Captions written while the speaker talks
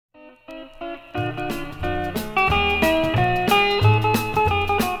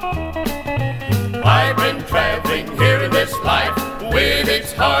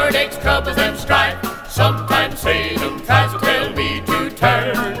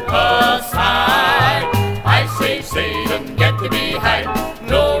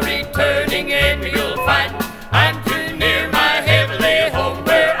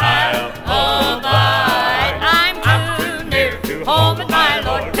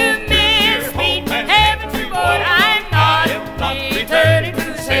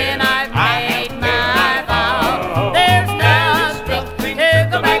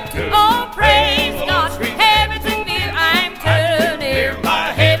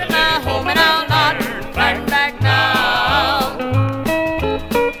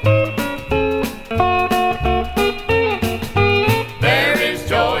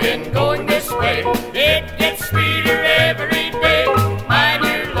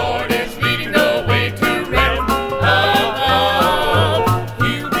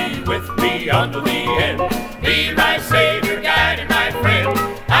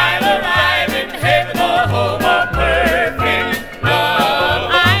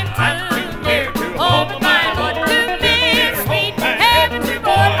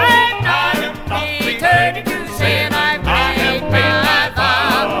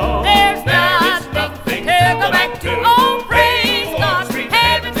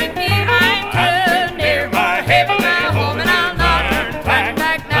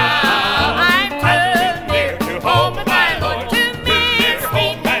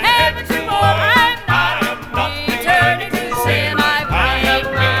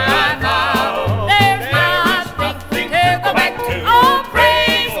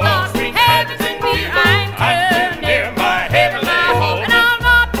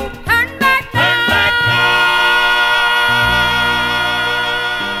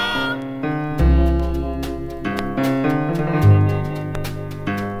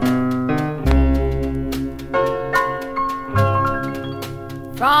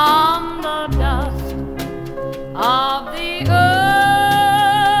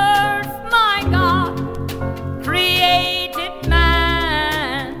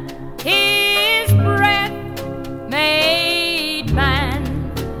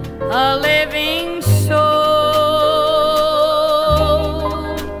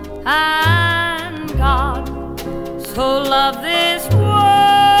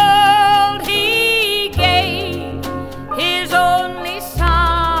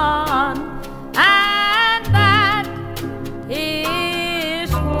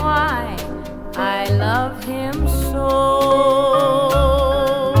love him so.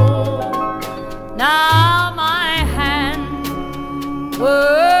 Now my hands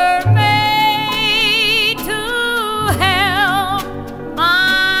were made to help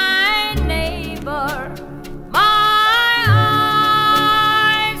my neighbor. My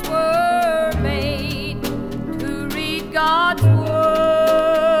eyes were made to read God's word.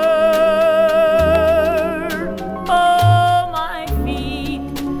 Oh, my feet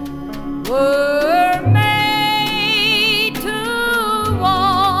were made to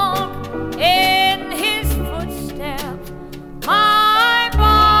walk in his footsteps. My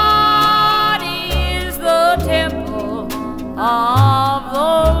body is the temple of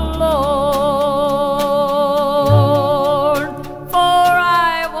the Lord, for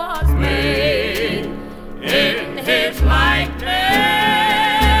I was made in his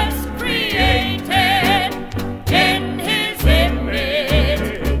likeness, created in his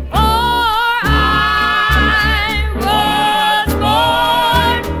image. For I was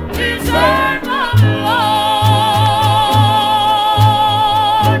born to serve the Lord,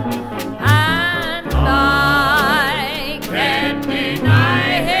 and I can't deny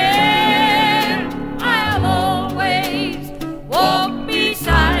him. I'll always walk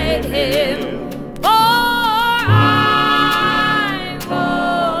beside him, for I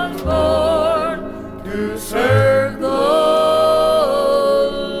was born to serve the Lord.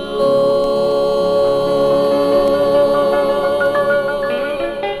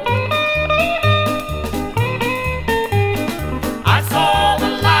 I saw the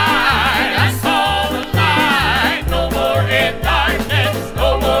light, I saw the light. No more in darkness,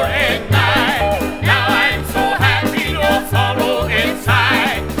 no more in night. Now I'm so happy, no sorrow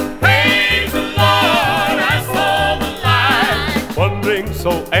inside. Praise the Lord, I saw the light. Wandering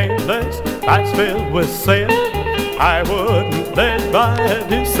so aimless, eyes filled with sin, I wouldn't let my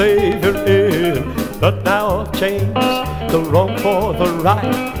dear Savior in. But now I've changed the wrong for the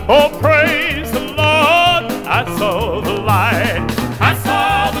right. Oh, praise the Lord, I saw the light. I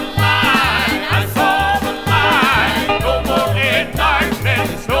saw the light, I saw the light. No more in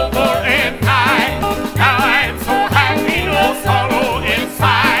darkness, no more in night. Now I'm so happy, no sorrow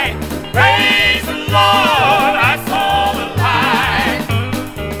inside. Praise the Lord, I saw the light.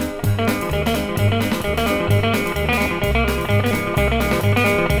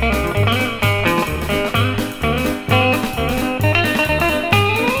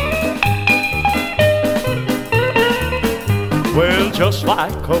 Well, just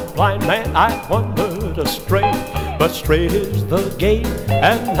like a blind man, I wandered astray. But straight is the gate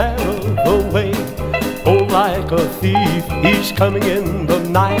and narrow the way. Oh, like a thief, he's coming in the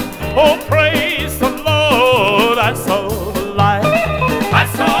night. Oh, praise the Lord, I saw the light. I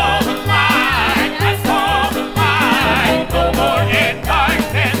saw the light, I saw the light. No more in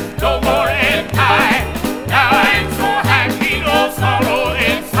darkness, no more in night. Now I'm so happy, no sorrow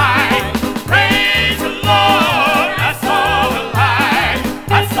inside. Praise the Lord, I saw the light.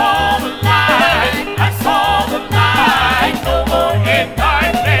 I saw the light, I saw the light. No more in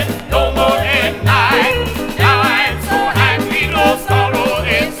darkness, no more in night. Now I'm so happy, no sorrow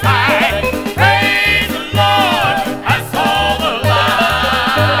inside. Praise the Lord, I saw the light.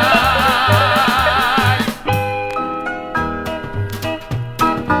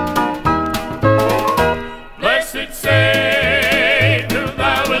 Blessed Savior,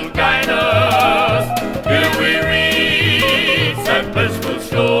 thou wilt guide us till we reach that blissful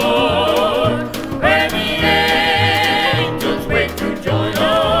shore, where the angels wait to join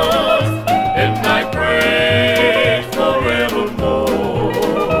us in thy praise forevermore.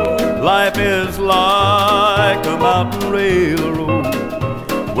 Life is like a mountain railroad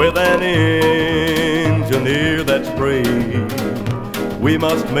with an engineer that's brave. We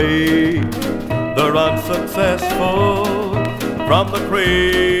must make the run successful from the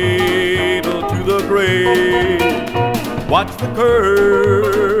cradle to the grave. Watch the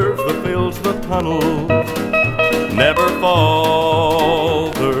curves that fills the tunnel. Never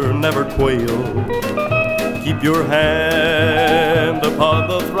falter, never quail. Keep your hand upon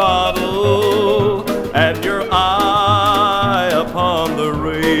the throttle and your eye upon the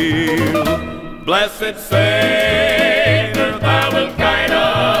rail. Blessed Savior, thou wilt guide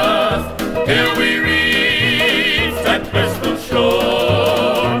us till we reach that blissful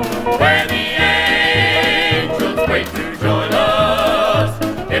shore, where the angels wait to join us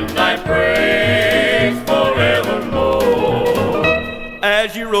in thy praise forevermore.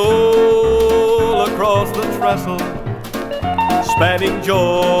 As you roll across the trestle, spanning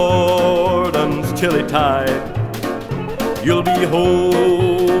Jordan's chilly tide, you'll behold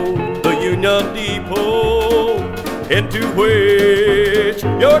the Union Depot into which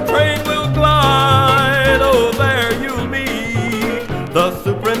your train will glide.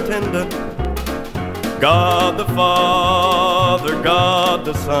 God the Father, God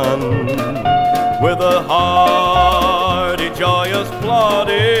the Son, with a hearty, joyous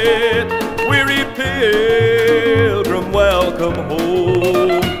plaudit, weary pilgrim, welcome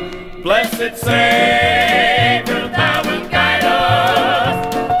home. Blessed Savior, thou wilt guide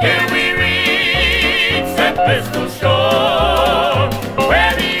us, till we reach that Vestal shore,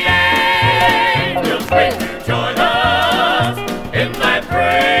 where the angels wait to join us in thy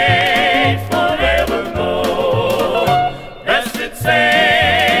praise forevermore. Blessed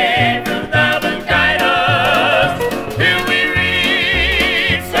Savior, thou wilt guide us, till we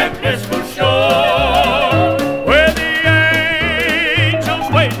reach that Vestal shore, where the angels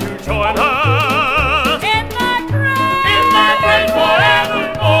wait to join us in thy praise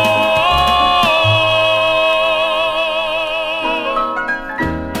forevermore.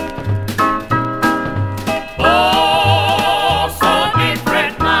 Oh, so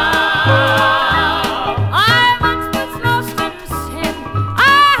different now. I once was lost in sin. I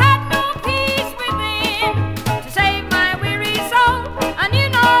had no peace within. To save my weary soul, I knew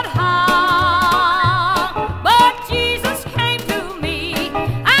not how. But Jesus came to me,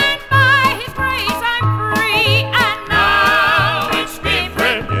 and by His grace I'm free. And now it's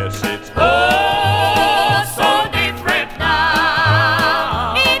different. Yes, it's Oh, so different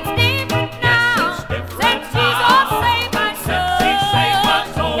now. It's different now. Yes, it's Since different Jesus now. saved my soul. Since He saved my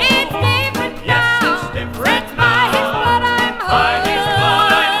soul. It's different Yes, now. it's different Since by His now. blood I'm whole. By His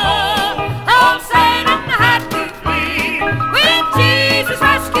blood I'm whole. All Satan had to flee when Jesus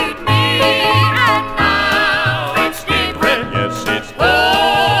rescued me. And now it's different. yes, it's Oh,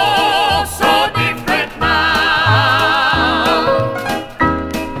 so different now.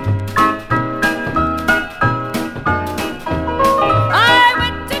 I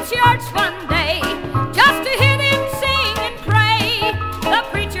went to church one day just to hear them sing and pray. The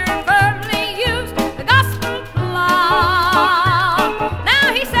preacher firmly used the gospel plow.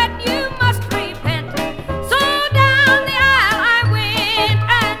 Now he said you must repent. So down the aisle I went,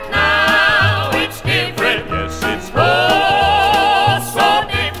 and now it's different. yes, it's Oh, so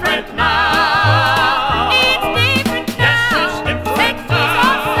different now. It's different now. Yes, it's different Since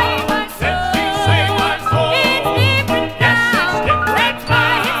Jesus saved my now. Since He saved my soul. It's different Yes, now. it's different Since by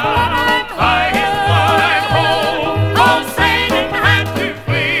His blood I'm By His blood I'm whole. All Satan had to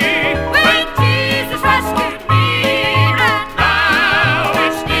flee when Jesus rescued me. And now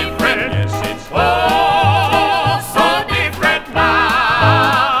it's different. yes, it's Oh, so different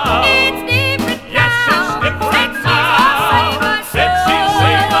now. it's different Yes, now. it's different Since now. Jesus saved my Since He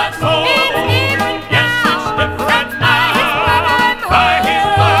saved my soul. It's different Yes, now. it's different By His blood now. I'm By His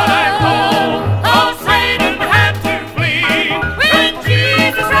blood I'm whole. whole. All Satan had to flee When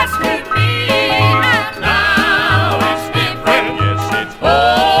Jesus rescued me. And now it's different. yes, it's Oh,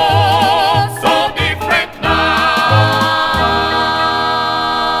 so different now.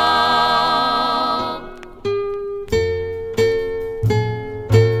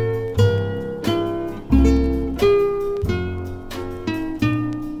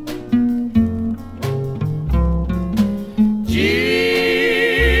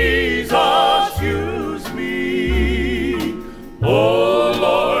 Jesus, use me. Oh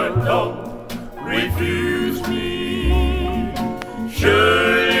Lord, don't refuse me.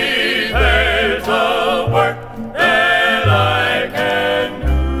 Surely there's a work that I can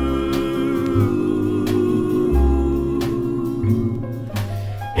do.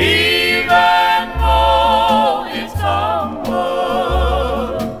 Even though it's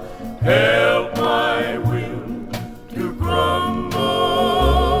humble, help my will to crumble.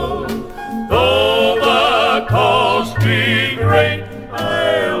 Though the cost be great,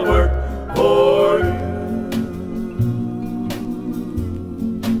 I'll work for you.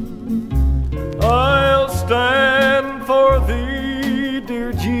 I'll stand for thee,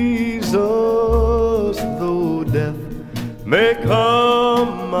 dear Jesus, though death may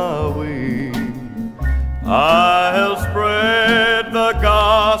come my way. I'll spread the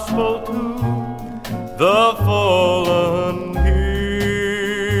gospel to the fallen here.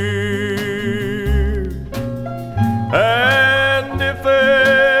 And if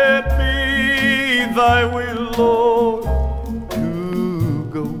it be thy will, Lord, to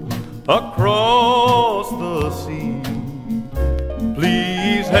go across the sea,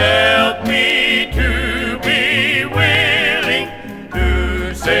 please Help me to be willing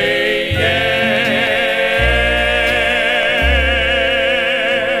to say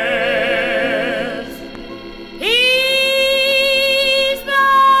yes. He's the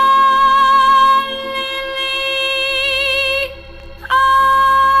lily of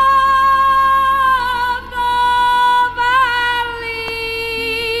the valley,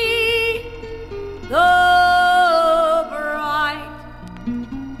 the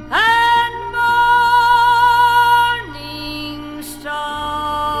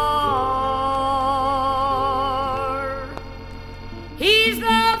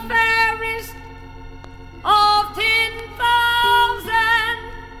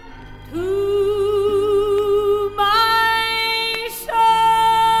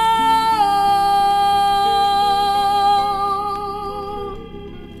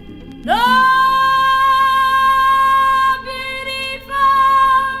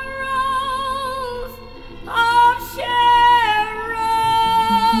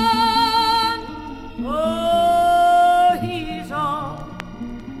Oh, he's all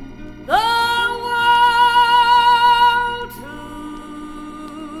the world to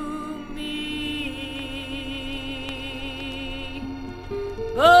me.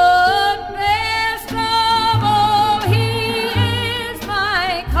 But best of all, he is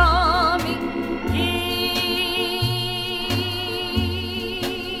my coming King.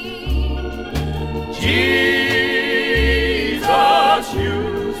 Jesus,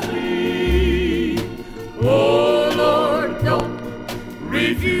 use me. Oh Lord, don't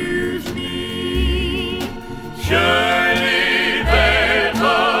refuse me. Surely there's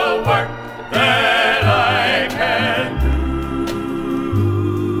a work that I can do.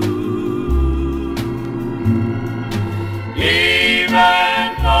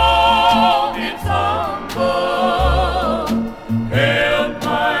 Even though it's humble, help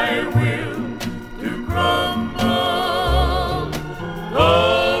my will to crumble.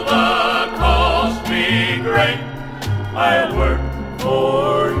 Though the cost be great, I'll work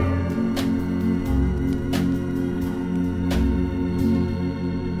for you.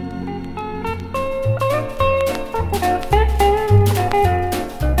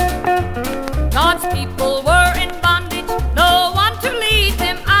 God's people were in bondage, no one to lead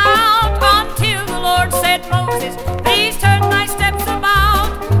them out, until the Lord said, Moses, please turn thy steps about.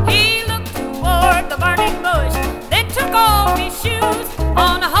 He looked toward the burning bush, then took off his shoes.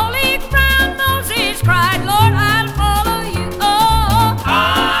 On holy ground Moses cried, Lord, I'll follow you. Oh,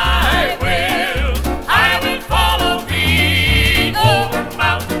 I will follow thee over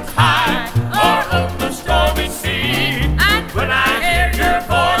mountains high or over the stormy sea. and When I hear your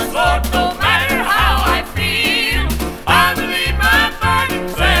voice, Lord, no matter how I feel, I believe my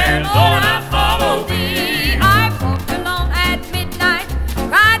burdens there, Lord, I follow thee. I walked alone at midnight,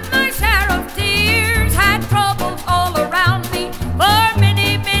 cried my share of tears, had troubles all around me for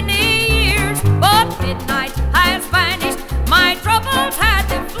many, many years. But midnight has vanished, my troubles had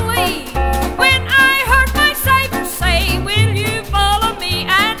to flee. When I heard my Savior say, will you follow me?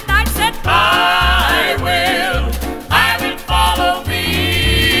 And I said, I will follow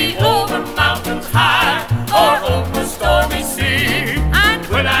thee over mountains high or over the stormy sea. and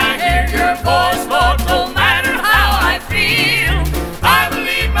When I hear your voice, Lord, no matter how I feel, I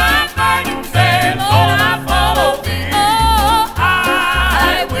believe my burdens there, Lord, I follow thee. oh,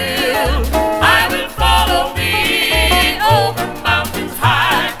 I will follow thee over mountains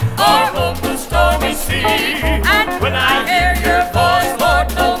high or over the stormy sea. and When I hear your voice, Lord,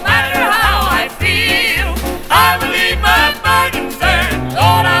 no matter how I feel, I believe my burdens there,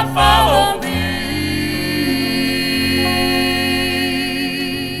 Lord, I follow thee.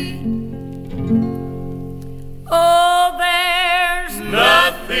 oh, there's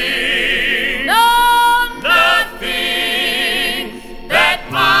Nothing, nothing that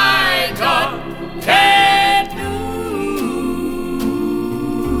my God can do.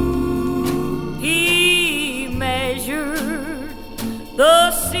 He measured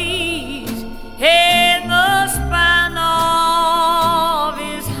the seas in the span of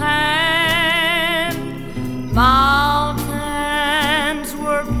his hand. Mountains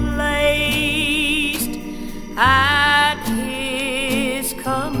were placed at his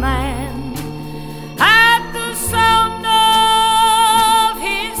command. At the sound of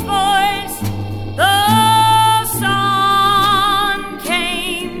his voice, the sun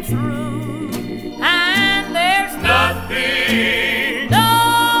came through, and there's Nothing,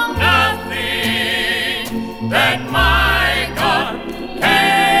 nothing that my God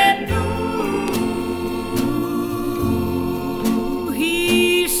can do.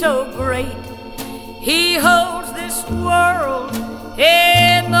 He's so great, he holds this world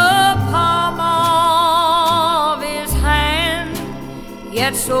in the palm of his hand.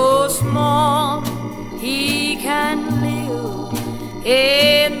 Yet so small, he can live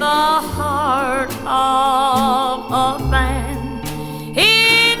in the heart of a man.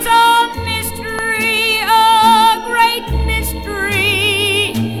 It's a mystery, a great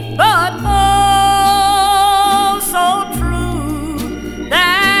mystery, but oh, so true,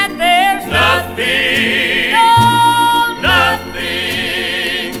 that there's Nothing,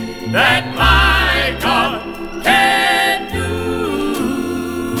 nothing that my God can do.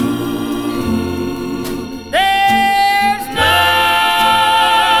 there's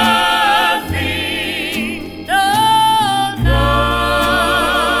Nothing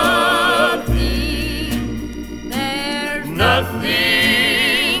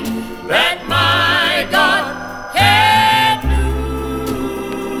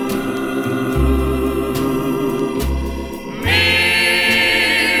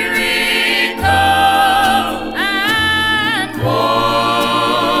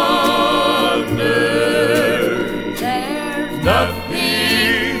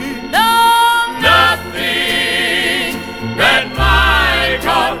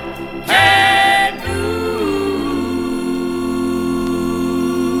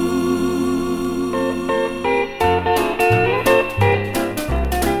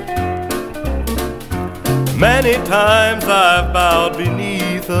Many times I've bowed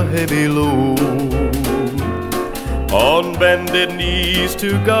beneath a heavy load. On bended knees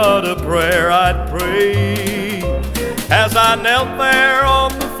to God a prayer I'd pray. As I knelt there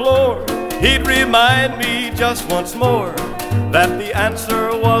on the floor, He'd remind me just once more that the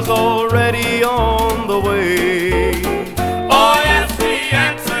answer was already on the way. Oh yes, the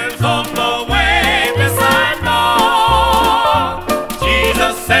answer's on the way, this I know.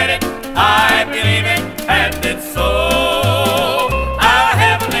 Jesus said it, I believe it, and it's so. Our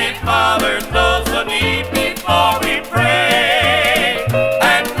Heavenly Father knows the need before we pray,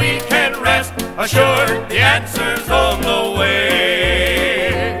 and we can rest assured the answer's on the way.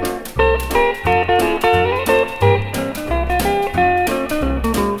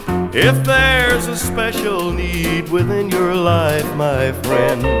 If there's a special need within your life, my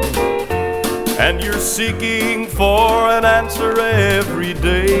friend, and you're seeking for an answer every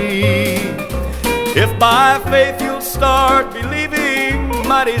day, if by faith you'll start believing,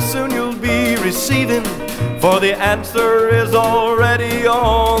 mighty soon you'll be receiving, for the answer is already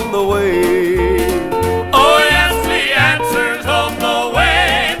on the way. Oh yes, the answer's on the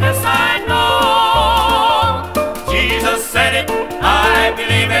way, this I know. Jesus said it, I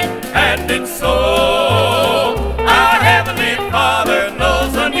believe it, and it's so. Our Heavenly Father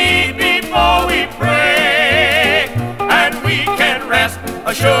knows the need before we pray, and we can rest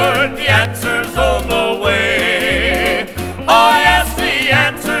assured the answer's on the way. Oh yes, the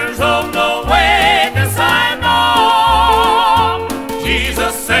answer's on the way, this I know.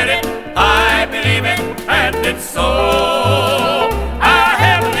 Jesus said it, I believe it, and it's so. Our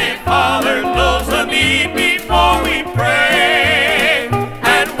Heavenly Father knows the need before we pray,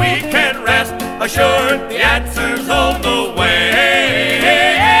 and we can rest assured the answer's on the way.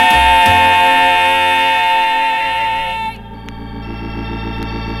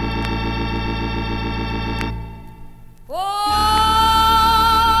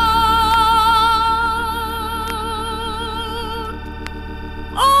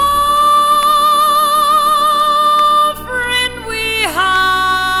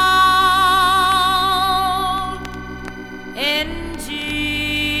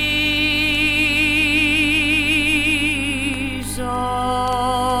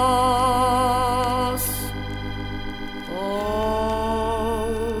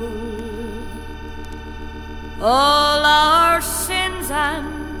 All our sins and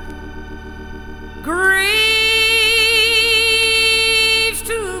griefs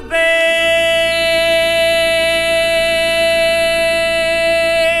to bear,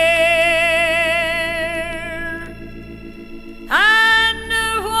 and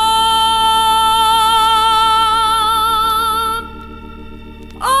what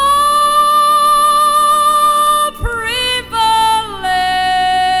all privilege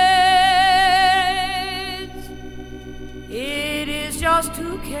it is just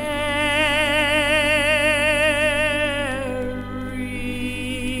to carry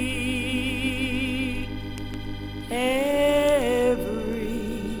every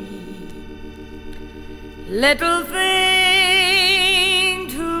little thing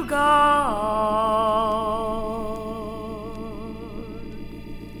to God,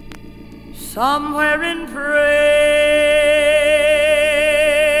 somewhere in prayer.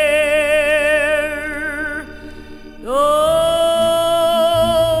 Oh,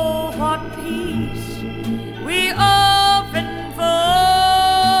 what peace we often forfeit,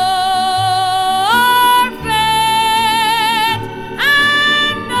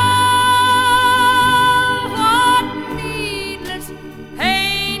 and oh, what needless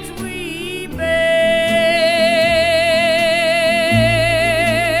pains we bear.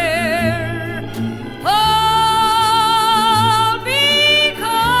 All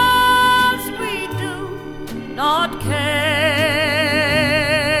because we do not carry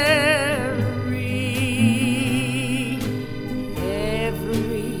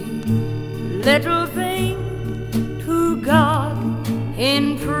every little thing to God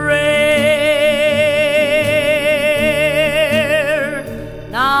in prayer.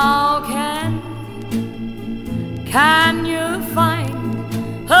 Now can you find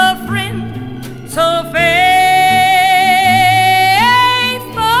a friend so faithful,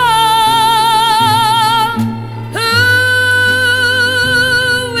 who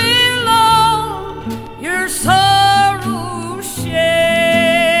will all your sorrow share?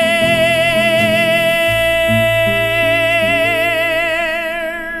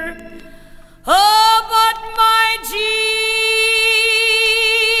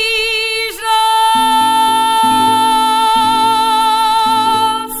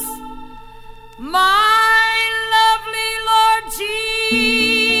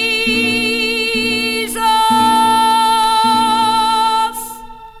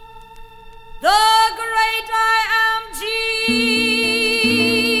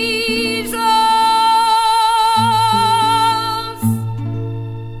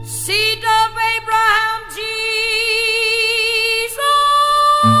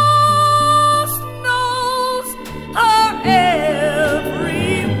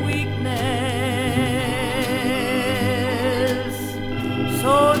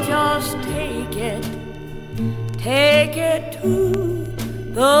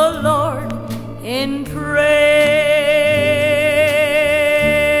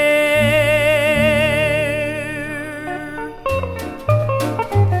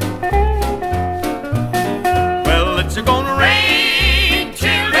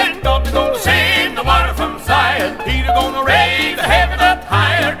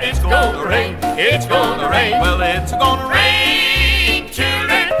 it's gonna rain. Well, it's gonna rain,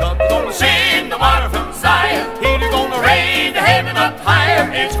 children. God's gonna send the water from Zion. He's gonna rain the heaven up higher.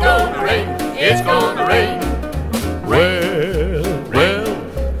 It's gonna rain, it's gonna rain. Well,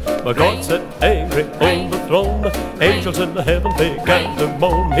 but God sat angry on the throne. Angels in the heaven began to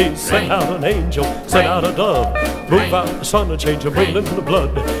moan. He sent out an angel, sent out a dove. Move out the sun and change the wind into the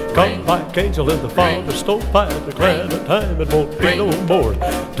blood. Come like angel in the Father's stove by the glad of time it won't be no more.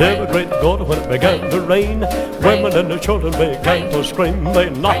 Till the great God when it began to rain, women and the children began to scream. They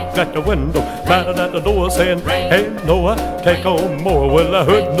knocked at the window, battered at the door, saying, hey Noah, take on more. Well, I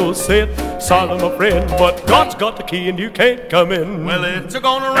heard Noah say it, sorry my friend, but God's got the key and you can't come in. Well, it's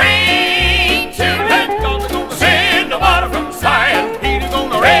gonna rain, children. God's gonna send the water from Zion. He's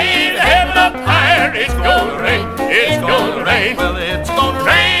gonna rain the heaven up higher. It's gonna rain, it's gonna rain. Well, it's gonna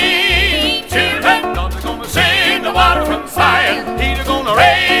rain, children. God's gonna send the water from Zion. He's gonna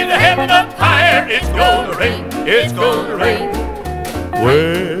rain the heaven up higher. It's gonna rain, it's gonna rain.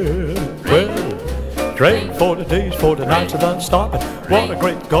 Well, rain 40 days, 40 nights without stopping. What a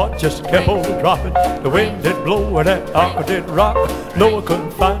great God, just kept on dropping. The wind did blow and that ark did rock. Noah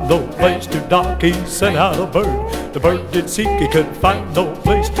couldn't find no place to dock. He sent out a bird. The bird did seek, he couldn't find no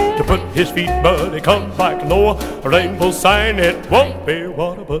place to put his feet, but he come back Noah, a rainbow sign. It won't be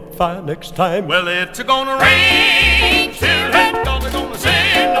water but fire next time. Well, it's gonna rain, children. God's gonna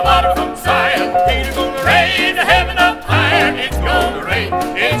send the water from Zion. He's gonna rain the heaven up higher. It's gonna rain,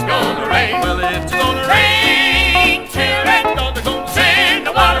 it's gonna rain. Well, it's gonna rain, children. God's gonna send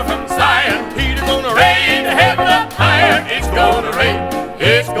the water from Zion. He's gonna rain the heaven up higher. It's gonna rain,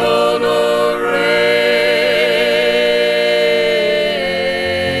 it's gonna rain.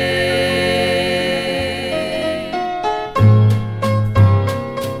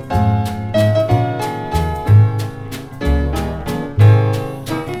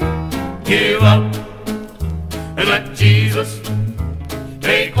 Give up and let Jesus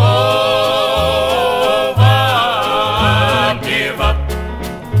take over. Give up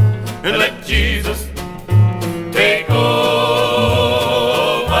and let Jesus take over.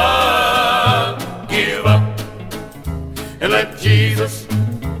 Give up and let Jesus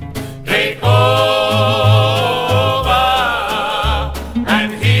take over,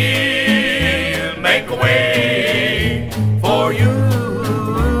 and He'll make a way for you.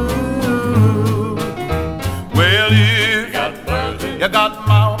 You got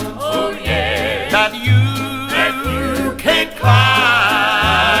mountains, oh yeah, that you can't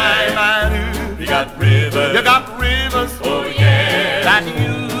climb. And you got rivers, oh yeah, that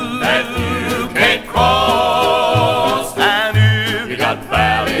you can't cross. And you got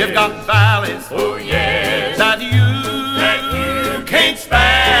valleys, oh yeah, that you can't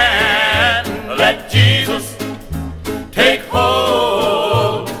span. Let Jesus take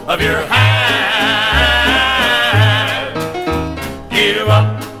hold of your hand. Give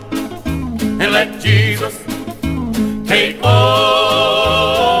up and let Jesus take over.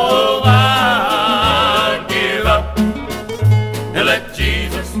 Give up and let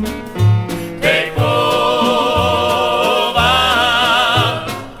Jesus take over.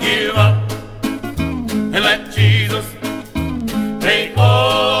 Give up and let Jesus take over,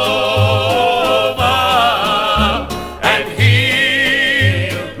 and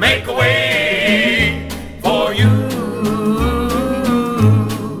He'll make a way for you.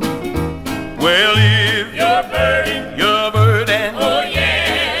 Well, if your burden, oh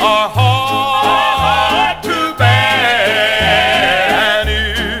yeah, are hard to bear, and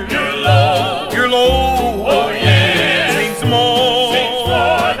if you're low, oh yeah, seems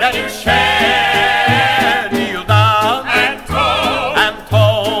more that you shall kneel down and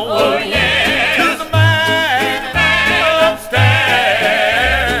tall, oh yeah, to the man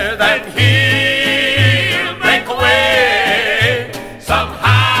upstairs, that